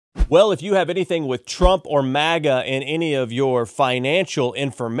Well, if you have anything with Trump or MAGA in any of your financial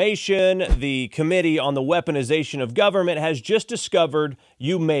information, the Committee on the Weaponization of Government has just discovered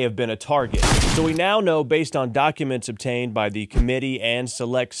you may have been a target. So we now know, based on documents obtained by the committee and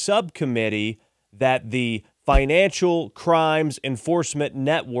select subcommittee, that the Financial Crimes Enforcement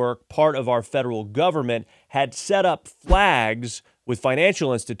Network, part of our federal government, had set up flags with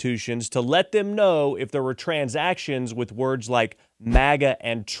financial institutions to let them know if there were transactions with words like MAGA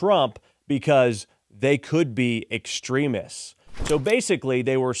and Trump, because they could be extremists. So basically,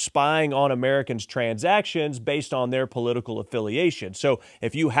 they were spying on Americans' transactions based on their political affiliation. So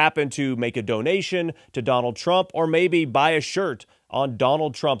if you happen to make a donation to Donald Trump, or maybe buy a shirt on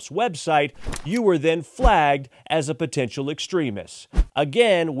Donald Trump's website, you were then flagged as a potential extremist.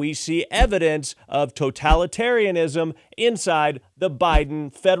 Again, we see evidence of totalitarianism inside the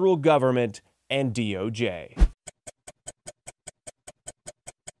Biden federal government and DOJ.